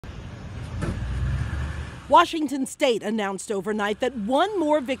Washington State announced overnight that one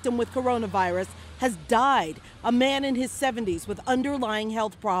more victim with coronavirus has died, a man in his 70s with underlying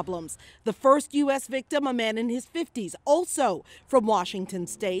health problems. The first U.S. victim, a man in his 50s, also from Washington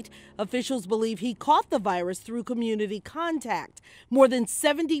State. Officials believe he caught the virus through community contact. More than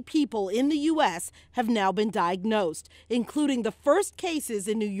 70 people in the U.S. have now been diagnosed, including the first cases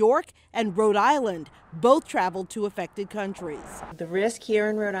in New York and Rhode Island. Both traveled to affected countries. The risk here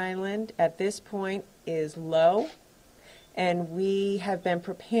in Rhode Island at this point is low, and we have been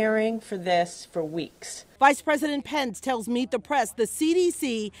preparing for this for weeks. Vice President Pence tells Meet the Press the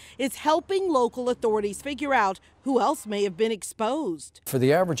CDC is helping local authorities figure out who else may have been exposed. For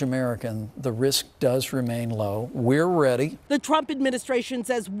the average American, the risk does remain low. We're ready. The Trump administration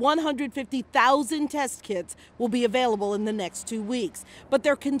says 150,000 test kits will be available in the next 2 weeks, but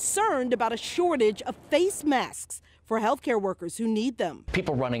they're concerned about a shortage of face masks for healthcare workers who need them.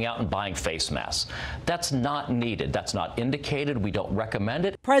 People running out and buying face masks. That's not needed. That's not indicated. We don't recommend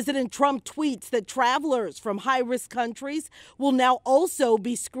it. President Trump tweets that travelers from high-risk countries will now also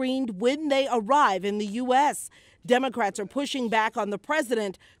be screened when they arrive in the U.S. Democrats are pushing back on the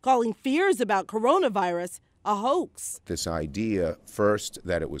president, calling fears about coronavirus a hoax. This idea, first,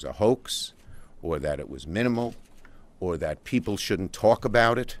 that it was a hoax, or that it was minimal, or that people shouldn't talk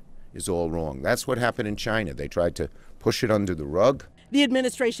about it, is all wrong. That's what happened in China. They tried to push it under the rug. The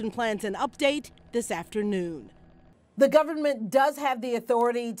administration plans an update this afternoon. The government does have the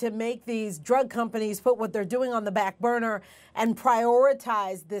authority to make these drug companies put what they're doing on the back burner and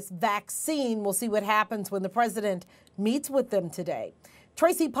prioritize this vaccine. We'll see what happens when the president meets with them today.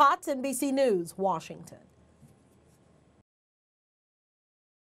 Tracy Potts, NBC News, Washington.